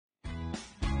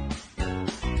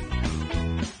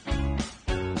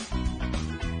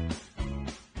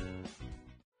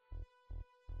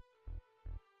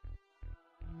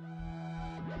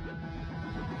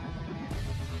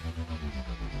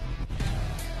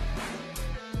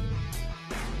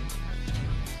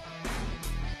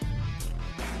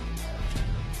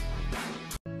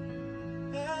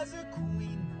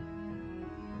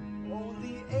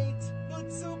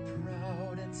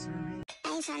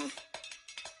ain't tryna,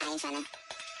 I ain't tryna.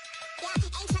 Yeah,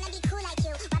 ain't tryna be cool like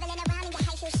you. Wobbling around in your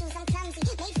high heel shoes, I'm clumsy.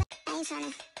 I ain't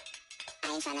tryna,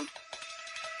 I ain't tryna.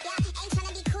 Yeah, ain't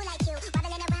tryna be cool like you.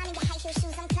 Wobbling around in your high heel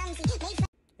shoes, I'm clumsy.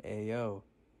 Hey yo,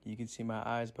 you can see my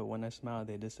eyes, but when I smile,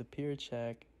 they disappear.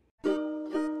 Check.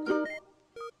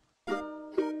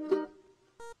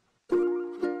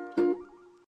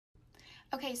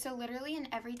 Okay, so literally in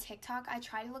every TikTok, I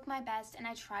try to look my best and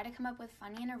I try to come up with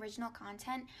funny and original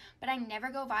content, but I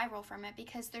never go viral from it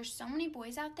because there's so many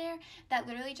boys out there that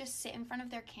literally just sit in front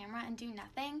of their camera and do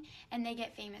nothing and they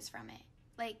get famous from it.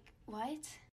 Like, what?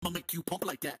 I'll make you pump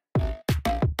like that.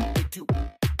 Make you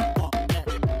pump like that.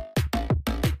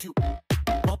 Make you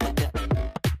pump like that.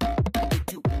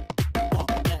 Make you pump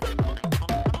like that.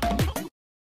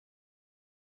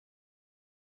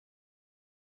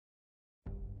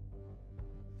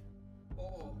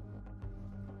 Oo.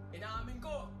 Inaamin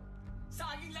ko,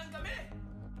 saging lang kami.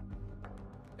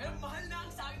 Pero mahal na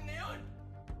ang saging ngayon.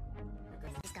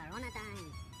 It's Corona time.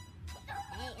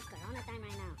 Hey, it's Corona time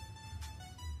right now.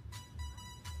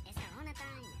 It's Corona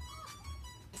time.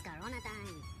 It's Corona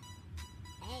time.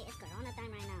 Hey, it's Corona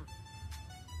time right now.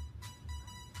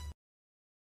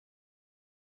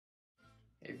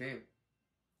 Hey babe,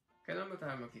 kailan ba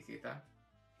tayo magkikita?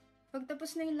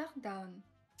 Pagtapos na yung lockdown.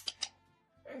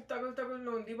 Eh, tagal-tagal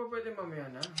noon, di ba pwede mamaya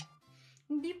na?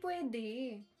 Hindi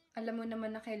pwede. Alam mo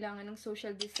naman na kailangan ng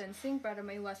social distancing para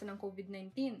maiwasan ang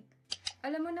COVID-19.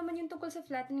 Alam mo naman yung tungkol sa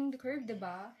flattening the curve,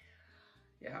 diba?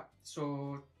 Yeah,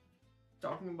 so,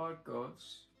 talking about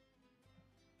girls,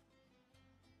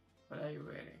 what are you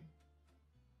wearing?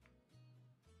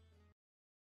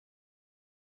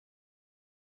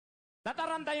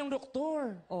 Nataranta yung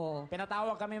doktor. Oo.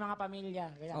 Pinatawag kami mga pamilya.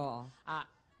 Kaya, Oo.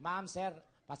 ma'am, sir,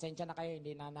 pasensya na kayo.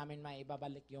 Hindi na namin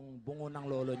maibabalik yung bungo ng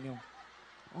lolo nyo.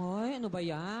 Ay, ano ba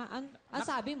yan? Ang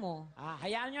sabi mo?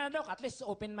 Hayaan nyo na, Dok. At least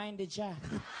open-minded siya.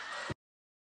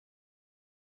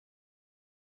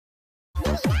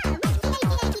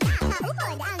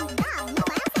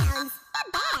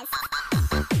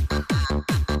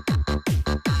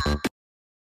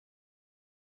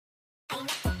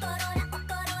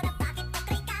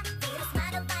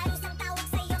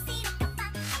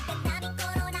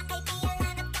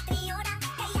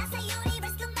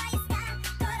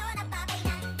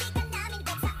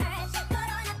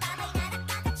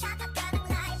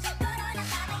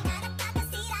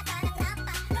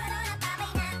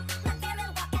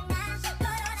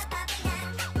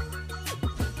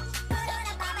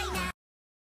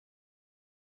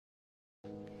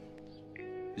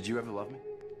 Did you ever love me?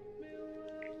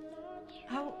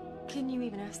 How can you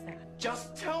even ask that?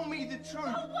 Just tell me the truth!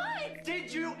 What?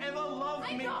 Did you ever love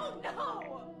me? I don't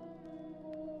know!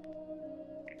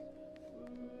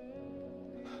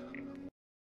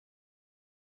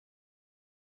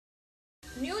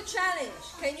 New challenge.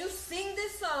 Can you sing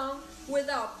this song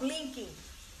without blinking?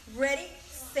 Ready,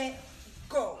 set,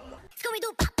 go.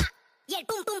 Scooby-Doo, pop, pop. Yeah,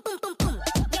 boom, boom, boom, boom, boom.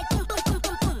 Yeah, boom, boom, boom,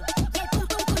 boom, boom. Yeah, boom,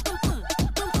 boom, boom, boom, boom. Boom,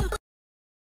 boom, boom.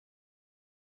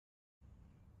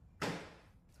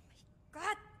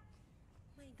 God!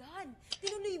 Oh my God!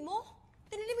 Tinuloy mo?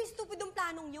 Tinuloy mo yung stupidong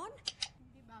planong yon?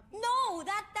 No!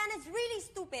 That plan is really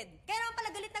stupid. Kaya naman pala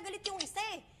galit na galit yung isa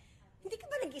eh. Hindi ka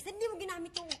ba nag-isa? Hindi mo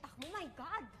ginamit yung utak mo? My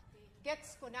God!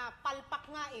 Gets ko na, palpak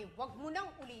nga eh. Huwag mo nang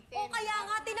ulitin. O kaya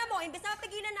nga, tinan mo, imbes na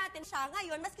mapigilan natin siya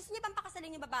ngayon, mas gusto niya pang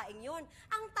pakasalin yung babaeng yun.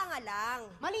 Ang tanga lang.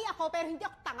 Mali ako, pero hindi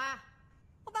ako tanga.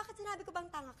 O bakit sinabi ko bang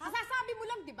tanga ka? Masasabi mo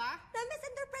lang, di ba?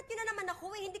 Na-misinterpret yun na naman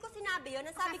ako eh. Hindi ko sinabi yun.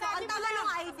 Nasabi ko, Masasabi ang mo tanga lang.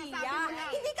 ng idea. Masasabi mo lang.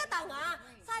 Hindi ka tanga.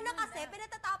 Sana kasi,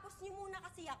 pinatatapos niyo muna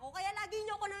kasi ako. Kaya lagi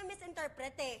niyo ako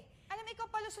na-misinterpret eh. Alam, ikaw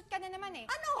palusot ka na naman eh.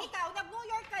 Ano? Ikaw, nag-New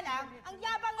York ka lang. Ang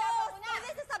yabang Oh, mo so na.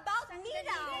 this is about me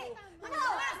now. Ano?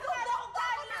 Sundo ko ka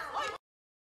na.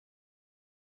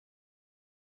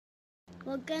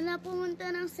 Huwag ka na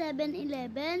pumunta ng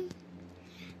 7-Eleven.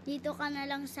 Dito ka na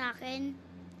lang sa akin.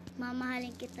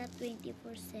 Mamahalin kita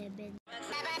 24/7.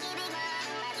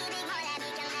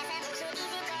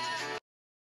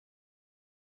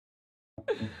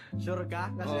 Sure ka?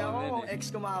 Kasi ako, kung ex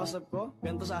ko makausap ko,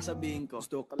 ganito sasabihin ko.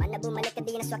 Kung man na bumalik ka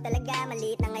di na swak talaga.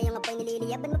 Maliit na ngayong apoy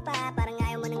nililiyaban mo pa. Parang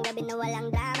ayaw mo ng gabi na walang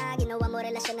drama. Ginawa mo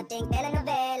relasyon na ting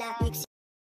telenovela.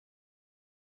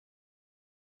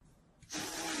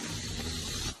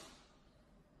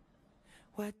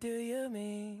 What do you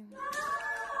mean?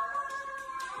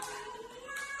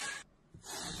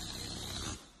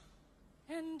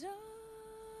 And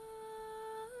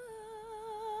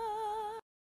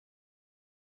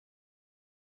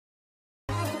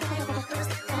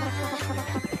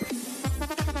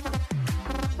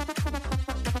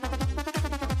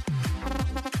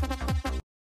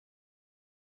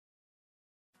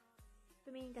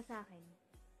Tumingin ka sa akin.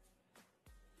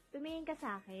 Tumingin ka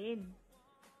sa akin.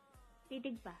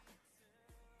 Titig pa.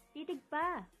 Titig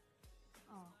pa.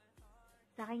 Oh.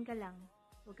 Sa akin ka lang.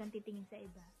 Huwag kang titingin sa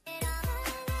iba.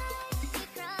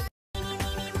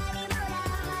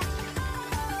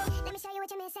 Let me show you what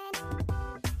you're missing.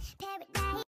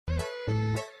 Paradise.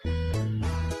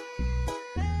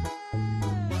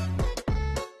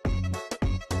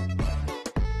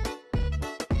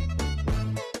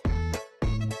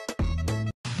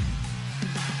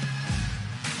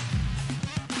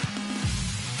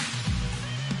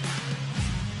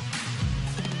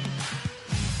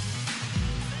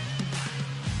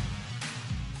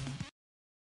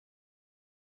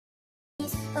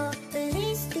 Oh,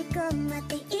 please, di ko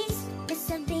matiis na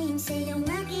sabihin sa'yo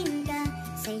maging ka,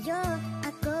 sa'yo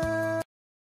ako.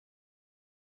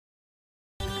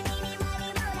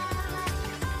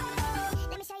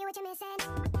 Let me show you what you're missing.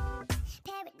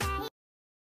 Paradise.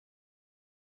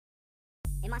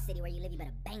 In my city where you live, you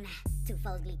better bang that. Two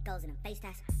foes, glee goes, and them face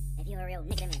tats. If you a real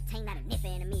nigga, let me attain that. A niffer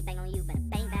and me bang on you, better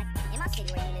bang back. In my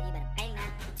city where you live, you better bang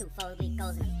that. Two foes, glee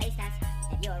goes, and them face tats.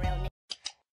 If you a real nigga.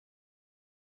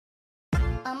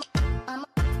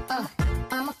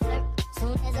 I'm a flirt.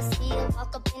 Soon as I see her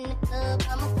walk up in the club,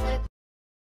 I'm a flirt.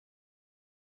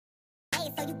 Hey,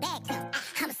 so you back?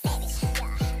 I'm a savage.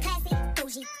 Classy,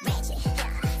 bougie, ratchet.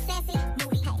 Sassy,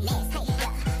 moody, nasty.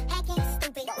 Acting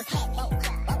stupid. What was happening?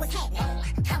 What was happening?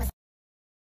 I was.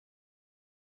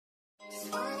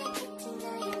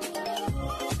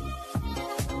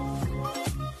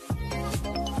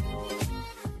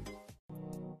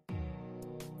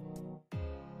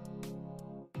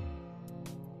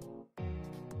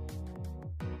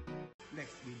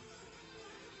 Next week.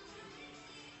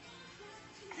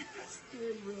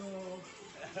 Still, bro.